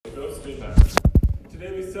Amen.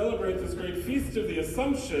 Today we celebrate this great feast of the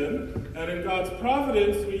Assumption, and in God's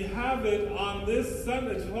providence we have it on this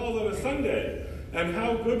Sunday. It falls on a Sunday, and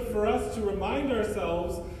how good for us to remind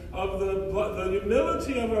ourselves of the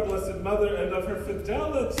humility of our Blessed Mother and of her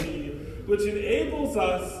fidelity, which enables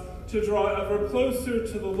us to draw ever closer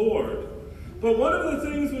to the Lord. But one of the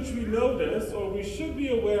things which we notice, or we should be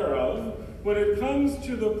aware of, when it comes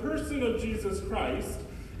to the person of Jesus Christ,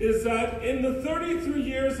 is that in the 33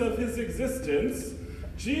 years of his existence,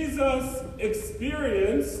 Jesus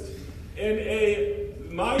experienced in a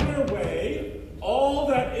minor way all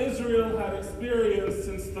that Israel had experienced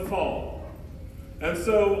since the fall. And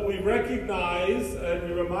so we recognize and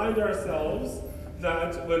we remind ourselves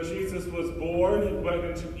that when Jesus was born, he went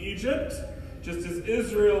into Egypt, just as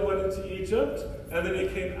Israel went into Egypt, and then he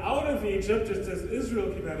came out of Egypt, just as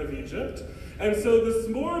Israel came out of Egypt. And so this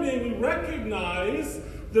morning we recognize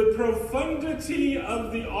the profundity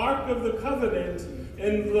of the Ark of the Covenant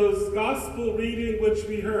in those gospel reading which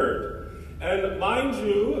we heard. And mind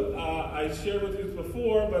you, I shared with you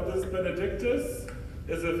before, but this Benedictus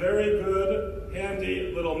is a very good,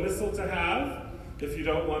 handy little missal to have. If you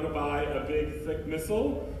don't want to buy a big, thick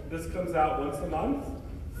missal, this comes out once a month,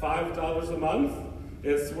 $5 a month.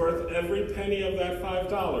 It's worth every penny of that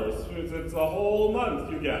 $5. It's a whole month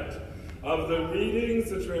you get of the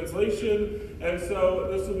readings, the translation, and so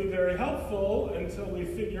this will be very helpful until we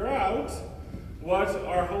figure out what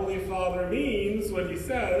our Holy Father means when he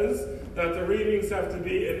says that the readings have to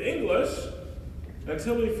be in English.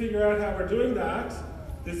 Until we figure out how we're doing that,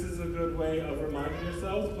 this is a good way of reminding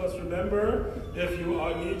yourselves. Plus remember, if you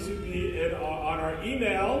need to be on our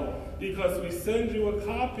email, because we send you a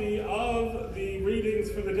copy of the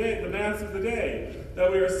readings for the day, the Mass of the day,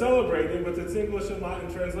 that we are celebrating with its English and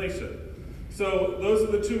Latin translation. So those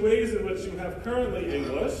are the two ways in which you have currently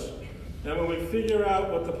English. And when we figure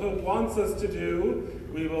out what the Pope wants us to do,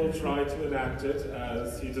 we will try to enact it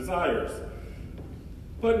as he desires.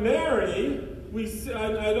 But Mary,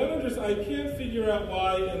 I can't figure out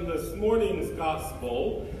why in this morning's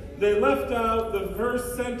Gospel they left out the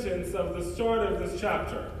first sentence of the start of this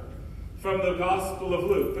chapter from the Gospel of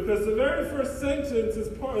Luke, because the very first sentence is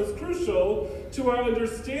crucial to our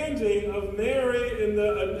understanding of Mary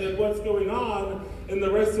and what's going on in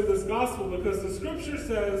the rest of this Gospel, because the Scripture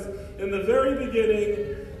says in the very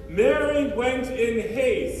beginning, Mary went in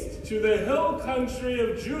haste to the hill country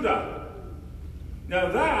of Judah.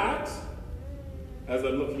 Now that, as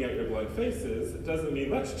I'm looking at your blank faces, it doesn't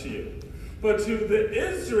mean much to you. But to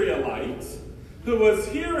the Israelite who was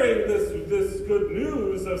hearing this good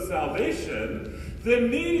news of salvation,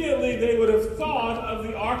 immediately they would have thought of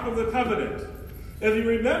the Ark of the Covenant. If you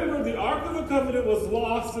remember, the Ark of the Covenant was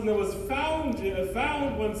lost and it was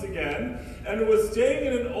found once again, and it was staying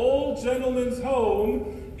in an old gentleman's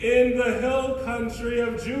home in the hill country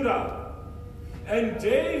of Judah. And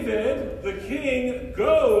David, the king,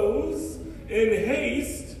 goes in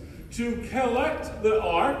haste to collect the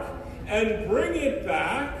ark and bring it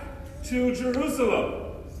back to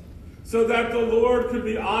Jerusalem, so that the Lord could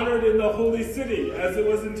be honored in the holy city as it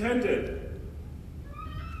was intended.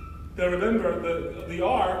 Now remember, the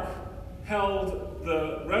ark held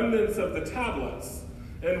the remnants of the tablets,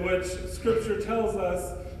 in which Scripture tells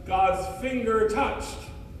us God's finger touched.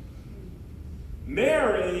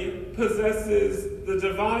 Mary possesses the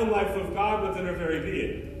divine life of God within her very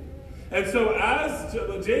being. And so as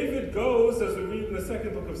David goes, as we read in the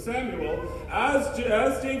second book of Samuel, as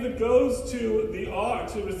David goes to the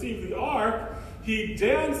ark, to receive the ark, he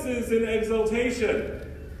dances in exultation.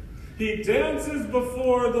 He dances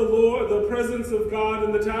before the Lord, the presence of God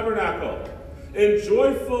in the tabernacle, in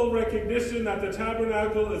joyful recognition that the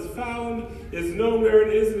tabernacle is found, is known where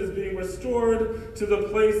it is, and is being restored to the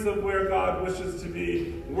place of where God wishes to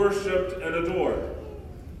be worshipped and adored.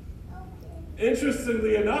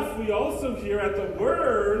 Interestingly enough, we also hear at the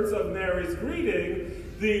words of Mary's greeting,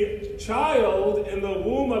 the child in the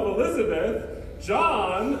womb of Elizabeth,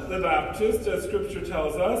 John the Baptist, as Scripture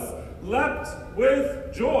tells us, leapt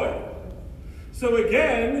with joy. So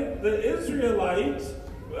again, the Israelite,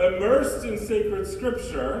 immersed in sacred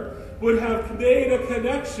Scripture, would have made a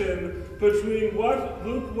connection between what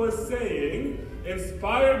Luke was saying,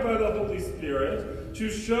 inspired by the Holy Spirit,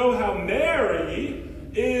 to show how Mary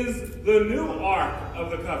is the new Ark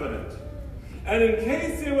of the Covenant. And in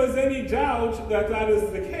case there was any doubt that that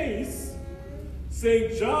is the case,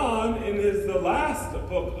 St. John, in the last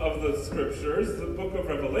book of the Scriptures, the book of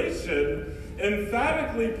Revelation,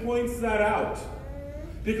 emphatically points that out.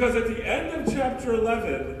 Because at the end of chapter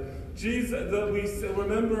 11,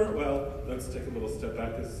 let's take a little step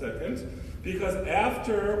back a second, because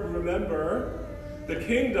after, remember, the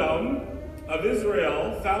kingdom of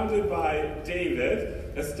Israel, founded by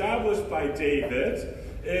David, established by David,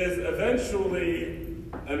 is eventually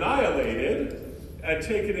annihilated and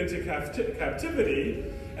taken into captivity.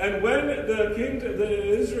 And when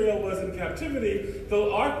Israel was in captivity, the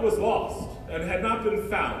ark was lost and had not been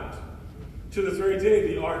found. To this very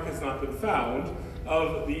day, the ark has not been found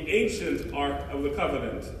of the ancient Ark of the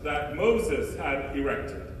Covenant that Moses had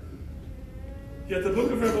erected. Yet the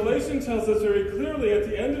book of Revelation tells us very clearly at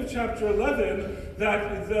the end of chapter 11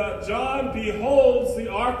 that John beholds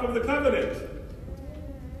the Ark of the Covenant.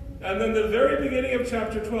 And then the very beginning of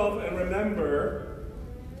chapter 12, and remember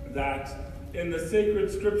that in the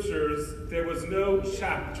sacred scriptures there was no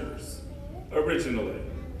chapters originally.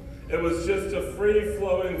 It was just a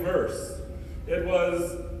free-flowing verse. It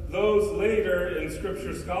was those later in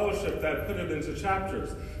scripture scholarship that put it into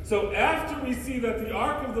chapters. So after we see that the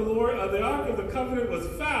Ark of the Lord, the Ark of the Covenant was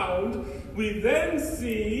found, we then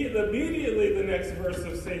see immediately the next verse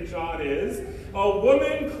of St. John is a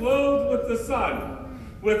woman clothed with the sun,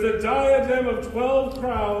 with a diadem of 12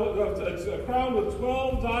 a crown with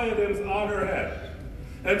 12 diadems on her head.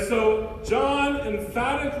 And so John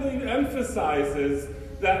emphatically emphasizes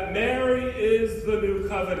that Mary is the new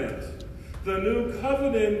covenant. The new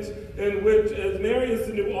covenant in which Mary is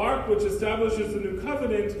the new ark, which establishes the new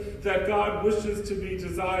covenant that God wishes to be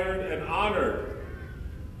desired and honored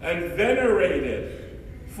and venerated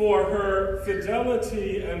for her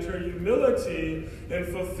fidelity and her humility in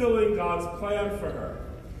fulfilling God's plan for her.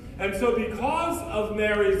 And so because of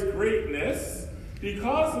Mary's greatness,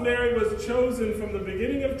 because Mary was chosen from the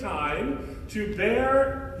beginning of time to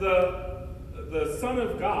bear the Son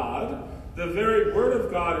of God, the very Word of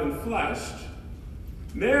God in flesh,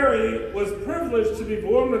 Mary was privileged to be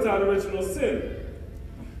born without original sin.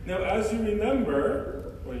 Now, as you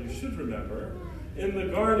remember, or you should remember, in the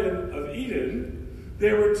Garden of Eden,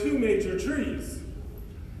 there were two major trees.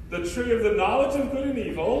 The tree of the knowledge of good and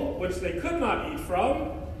evil, which they could not eat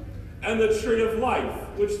from, and the tree of life,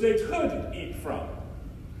 which they could eat from.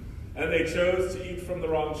 And they chose to eat from the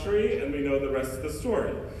wrong tree, and we know the rest of the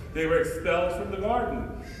story. They were expelled from the garden.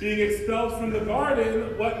 Being expelled from the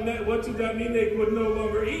garden, what did that mean? They would no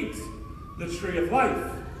longer eat the tree of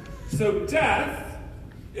life. So death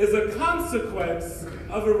is a consequence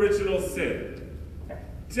of original sin.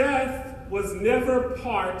 Death was never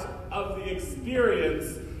part of the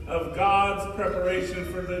experience of God's preparation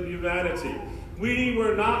for the humanity. We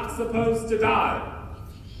were not supposed to die.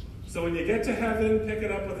 So when you get to heaven, pick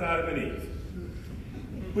it up with Adam and Eve.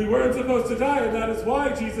 We weren't supposed to die, and that is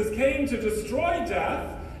why Jesus came to destroy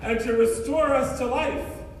death and to restore us to life,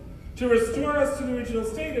 to restore us to the original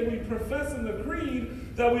state. And we profess in the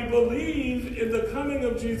creed that we believe in the coming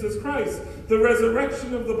of Jesus Christ, the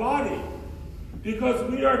resurrection of the body, because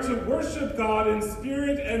we are to worship God in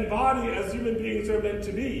spirit and body as human beings are meant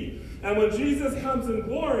to be. And when Jesus comes in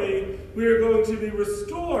glory, we are going to be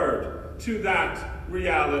restored to that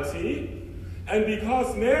reality. And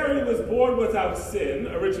because Mary was born without sin,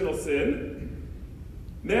 original sin,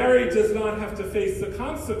 Mary does not have to face the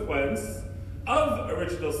consequence of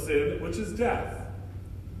original sin, which is death.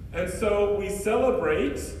 And so we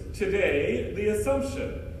celebrate today the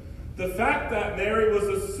Assumption, the fact that Mary was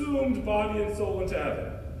assumed body and soul into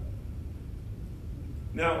heaven.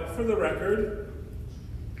 Now, for the record,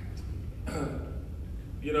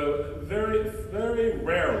 very, very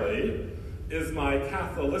rarely is my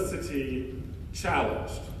Catholicity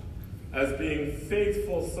challenged as being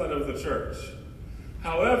faithful son of the church.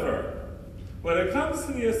 Orthodox. When it comes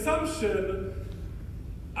to the Assumption,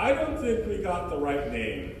 I don't think we got the right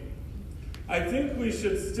name. I think we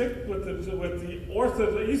should stick with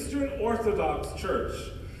the Eastern Orthodox Church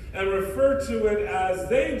and refer to it as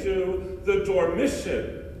they do, the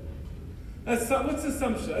Dormition. What's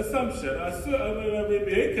assumption? We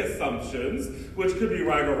make assumptions, which could be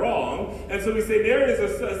right or wrong. And so we say Mary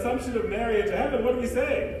is an assumption of Mary into heaven. What are we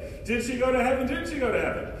saying? Did she go to heaven? Didn't she go to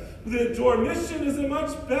heaven? The Dormition is a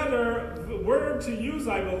much better word to use,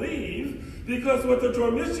 I believe, because what the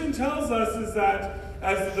Dormition tells us is that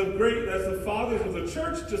as the fathers of the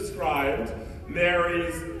church described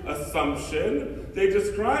Mary's Assumption, they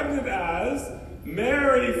described it as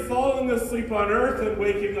Mary falling asleep on earth and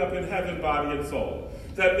waking up in heaven, body and soul.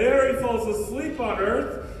 That Mary falls asleep on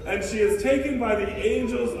earth and she is taken by the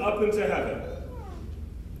angels up into heaven.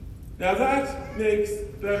 Now that makes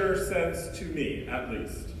better sense to me, at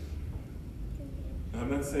least. I'm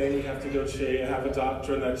not saying we have to go have a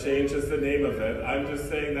doctrine that changes the name of it. I'm just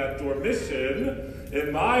saying that Dormition,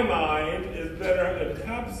 in my mind, is better,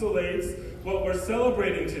 encapsulates what we're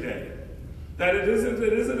celebrating today. That it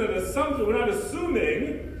isn't an assumption. We're not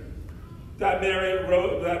assuming that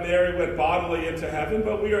Mary went bodily into heaven,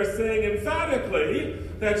 but we are saying emphatically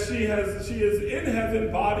that she is in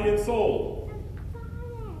heaven, body and soul.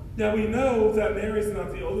 Now we know that Mary's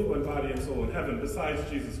not the only one, body and soul, in heaven besides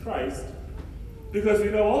Jesus Christ, because we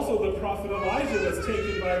know also the prophet Elijah was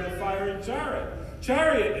taken by the fiery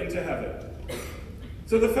chariot into heaven.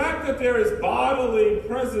 So the fact that there is bodily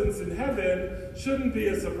presence in heaven shouldn't be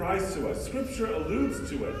a surprise to us. Scripture alludes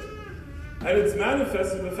to it. And it's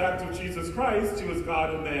manifest in the fact of Jesus Christ, who is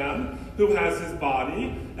God and man, who has his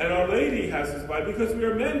body, and Our Lady has his body, because we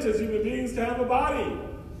are meant as human beings to have a body.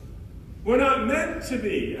 We're not meant to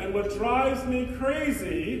be. And what drives me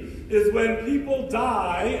crazy is when people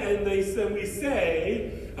die and we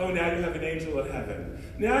say, oh, now you have an angel in heaven.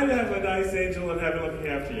 Now you have a nice angel in heaven looking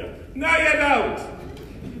after you. No, you don't.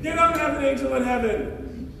 You don't have an angel in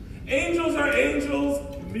heaven. Angels are angels.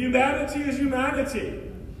 Humanity is humanity.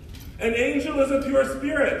 An angel is a pure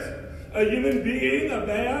spirit. A human being, a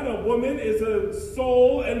man, a woman, is a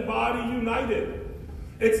soul and body united.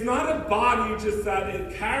 It's not a body just that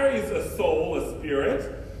it carries a soul, a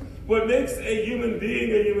spirit. What makes a human being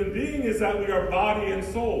is that we are body and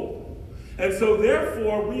soul. And so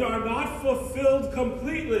therefore, we are not fulfilled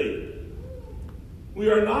completely. We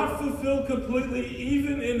are not fulfilled completely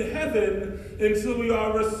even in heaven until we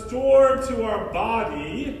are restored to our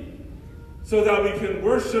body, so that we can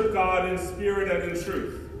worship God in spirit and in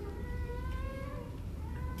truth.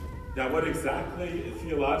 Now, what exactly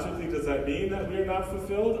theologically does that mean, that we are not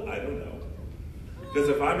fulfilled? I don't know. Because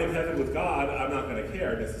if I'm in heaven with God, I'm not going to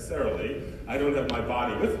care necessarily. I don't have my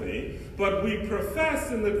body with me. But we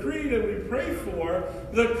profess in the creed and we pray for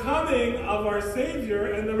the coming of our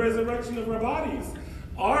Savior and the resurrection of our bodies.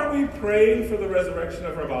 Are we praying for the resurrection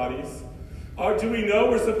of our bodies? Or do we know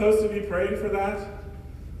we're supposed to be praying for that?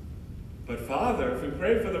 But Father, if we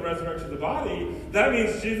pray for the resurrection of the body, that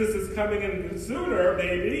means Jesus is coming in sooner,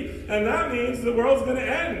 maybe, and that means the world's going to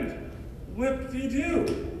end.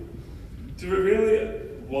 Whip-de-doo. Do we really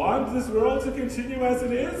want this world to continue as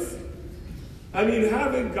it is? I mean,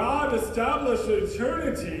 having God establish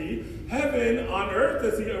eternity, heaven on earth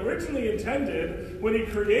as he originally intended when he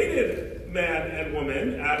created man and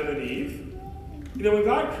woman, Adam and Eve. You know, when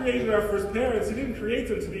God created our first parents, he didn't create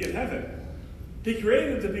them to be in heaven. He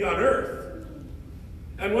created them to be on earth.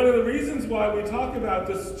 And one of the reasons why we talk about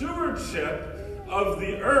the stewardship of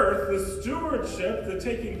the earth, the stewardship, the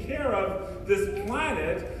taking care of this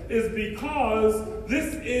planet, is because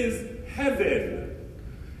this is heaven.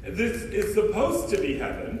 This is supposed to be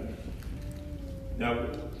heaven. Now,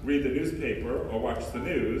 read the newspaper or watch the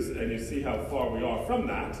news, and you see how far we are from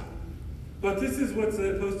that. But this is what's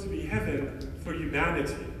supposed to be heaven for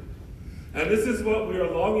humanity. And this is what we are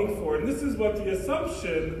longing for. And this is what the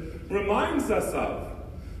Assumption reminds us of.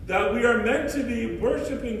 That we are meant to be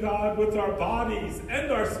worshiping God with our bodies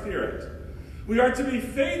and our spirit. We are to be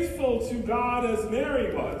faithful to God as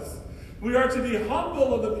Mary was. We are to be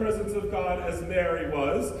humble in the presence of God as Mary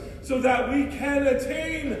was, so that we can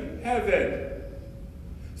attain heaven.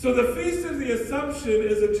 So the Feast of the Assumption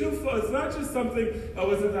is a twofold. It's not just something,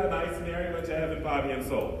 oh, isn't that nice? Mary went to heaven, body and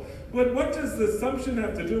soul. But what does the Assumption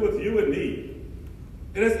have to do with you and me?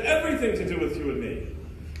 It has everything to do with you and me.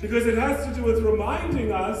 Because it has to do with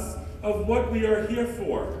reminding us of what we are here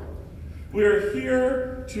for. We are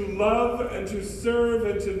here to love and to serve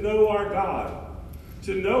and to know our God.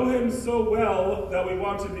 To know him so well that we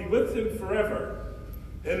want to be with him forever.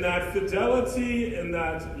 In that fidelity, in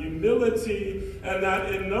that humility, and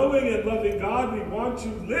that in knowing and loving God, we want to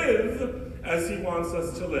live as he wants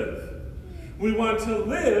us to live. We want to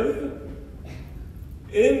live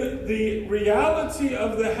in the reality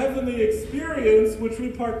of the heavenly experience, which we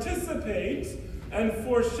participate and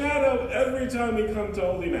foreshadow every time we come to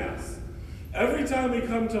Holy Mass. Every time we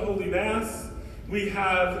come to Holy Mass, we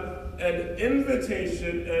have an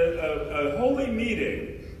invitation, a holy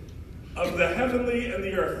meeting of the heavenly and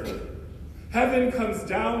the earthly. Heaven comes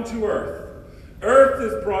down to earth. Earth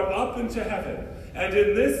is brought up into heaven. And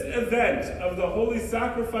in this event of the holy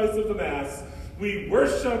sacrifice of the Mass, we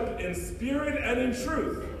worship in spirit and in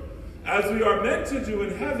truth, as we are meant to do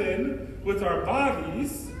in heaven with our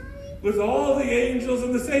bodies, with all the angels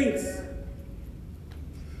and the saints.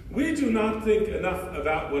 We do not think enough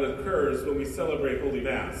about what occurs when we celebrate Holy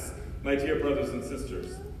Mass, my dear brothers and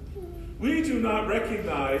sisters. We do not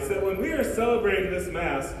recognize that when we are celebrating this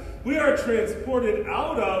Mass, we are transported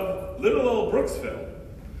out of little old Brooksville.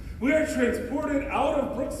 We are transported out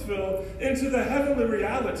of Brooksville into the heavenly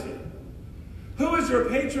reality. Who is your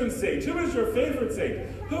patron saint? Who is your favorite saint?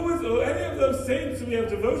 Who is any of those saints we have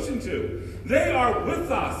devotion to? They are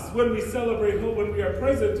with us when we celebrate, when we are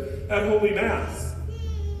present at Holy Mass.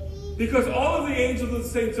 Because all of the angels and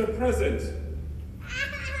saints are present.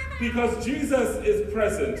 Because Jesus is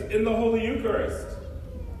present in the Holy Eucharist.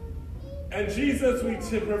 And Jesus, we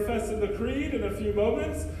profess in the Creed in a few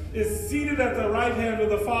moments, is seated at the right hand of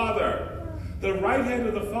the Father. The right hand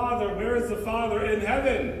of the Father, where is the Father? In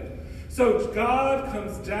heaven. So God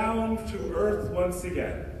comes down to earth once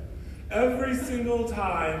again. Every single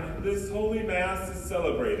time this Holy Mass is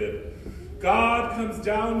celebrated, God comes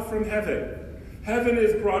down from heaven. Heaven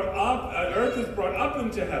is brought up, earth is brought up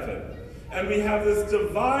into heaven. And we have this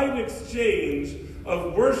divine exchange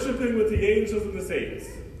of worshiping with the angels and the saints.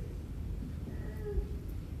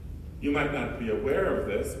 You might not be aware of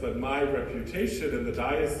this, but my reputation in the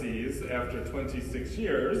diocese after 26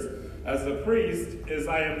 years as a priest is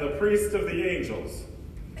I am the priest of the angels.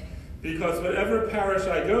 Because whatever parish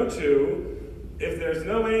I go to, if there's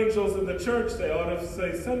no angels in the church, they ought to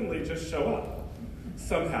say suddenly just show up.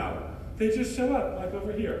 Somehow. They just show up, like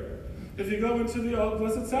over here. If you go into the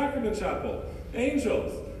Blessed Sacrament Chapel,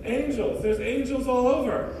 angels, there's angels all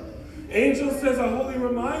over. Angels says a holy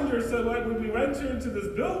reminder, so like when we enter into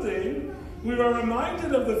this building, we are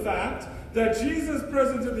reminded of the fact that Jesus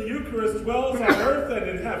present in the Eucharist dwells on earth and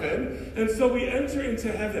in heaven, and so we enter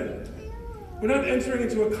into heaven. We're not entering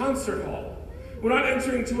into a concert hall. We're not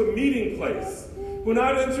entering into a meeting place. We're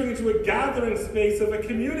not entering into a gathering space of a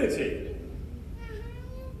community,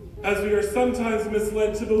 as we are sometimes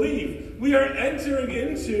misled to believe. We are entering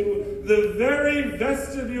into the very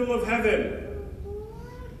vestibule of heaven.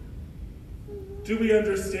 Do we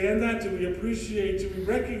understand that? Do we appreciate, do we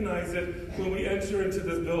recognize it when we enter into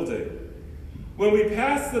this building? When we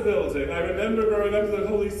pass the building, I remember growing up, the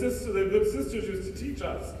Holy Sister, the good sisters used to teach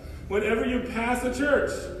us, whenever you pass a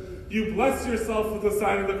church, you bless yourself with the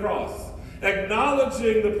sign of the cross,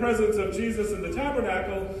 acknowledging the presence of Jesus in the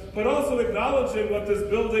tabernacle, but also acknowledging what this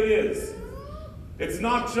building is. It's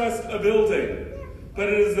not just a building, but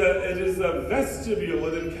it is a vestibule,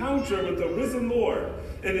 an encounter with the risen Lord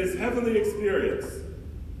in his heavenly experience.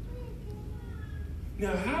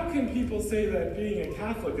 Now, how can people say that being a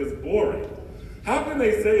Catholic is boring? How can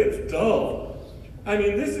they say it's dull? I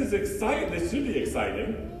mean, this is exciting. This should be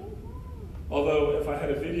exciting. Although, if I had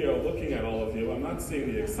a video looking at all of you, I'm not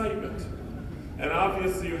seeing the excitement. And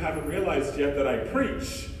obviously, you haven't realized yet that I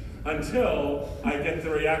preach until I get the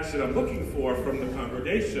reaction I'm looking for from the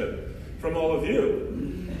congregation, from all of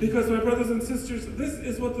you. Because, my brothers and sisters, this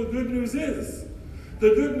is what the good news is. The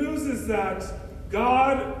good news is that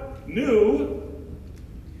God knew,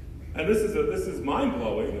 and this is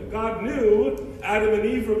mind-blowing, God knew Adam and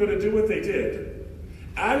Eve were going to do what they did.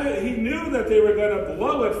 He knew that they were going to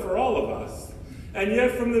blow it for all of us. And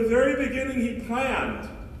yet from the very beginning he planned.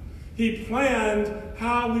 He planned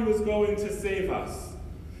how he was going to save us.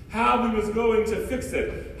 How he was going to fix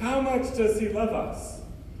it. How much does he love us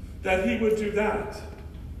that he would do that?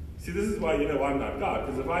 See, this is why you know I'm not God.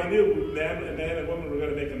 Because if I knew man and woman were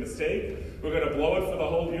going to make a mistake, we're going to blow it for the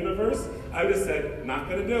whole universe, I would have said, not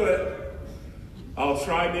going to do it. I'll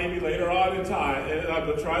try maybe later on in time.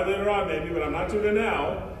 I'll try later on maybe, but I'm not doing it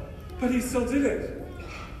now. But he still did it.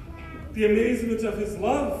 The amazement of his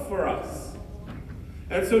love for us.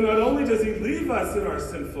 And so not only does he leave us in our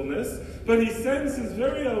sinfulness, but he sends his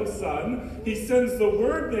very own Son. He sends the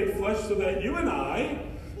Word made flesh so that you and I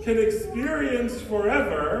can experience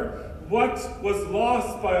forever what was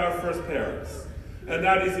lost by our first parents. And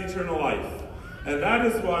that is eternal life. And that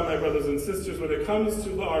is why, my brothers and sisters, when it comes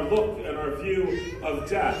to our look and our view of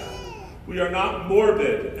death, we are not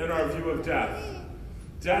morbid in our view of death.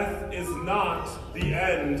 Death is not the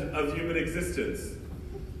end of human existence.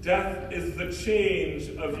 Death is the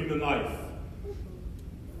change of human life.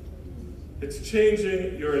 It's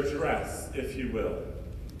changing your address, if you will.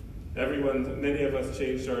 Many of us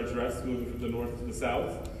changed our address, moving from the north to the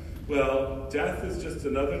south. Well, death is just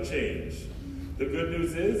another change. The good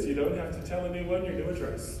news is you don't have to tell anyone your new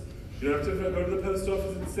address. You don't have to go to the post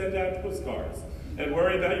office and send out postcards and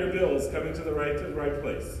worry about your bills coming to the right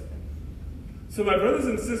place. So my brothers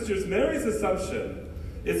and sisters, Mary's Assumption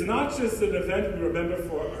is not just an event we remember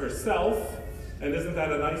for herself, and isn't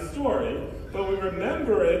that a nice story, but we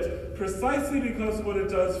remember it precisely because of what it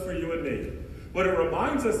does for you and me, what it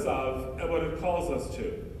reminds us of, and what it calls us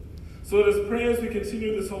to. So let us pray as we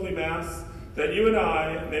continue this Holy Mass, that you and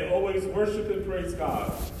I may always worship and praise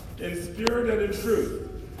God in spirit and in truth,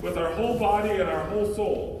 with our whole body and our whole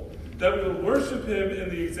soul, that we will worship him in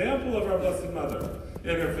the example of our Blessed Mother,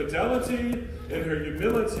 in her fidelity, in her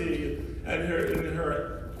humility, and in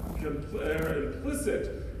her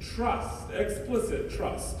explicit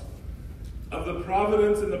trust of the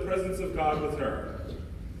providence and the presence of God with her.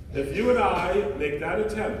 If you and I make that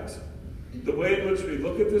attempt, The way in which we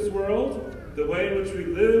look at this world, the way in which we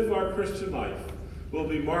live our Christian life, will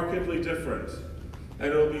be markedly different,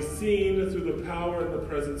 and it will be seen through the power and the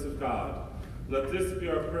presence of God. Let this be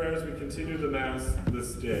our prayer as we continue the Mass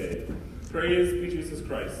this day. Praise be Jesus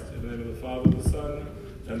Christ. In the name of the Father, the Son,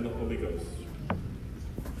 and the Holy Ghost.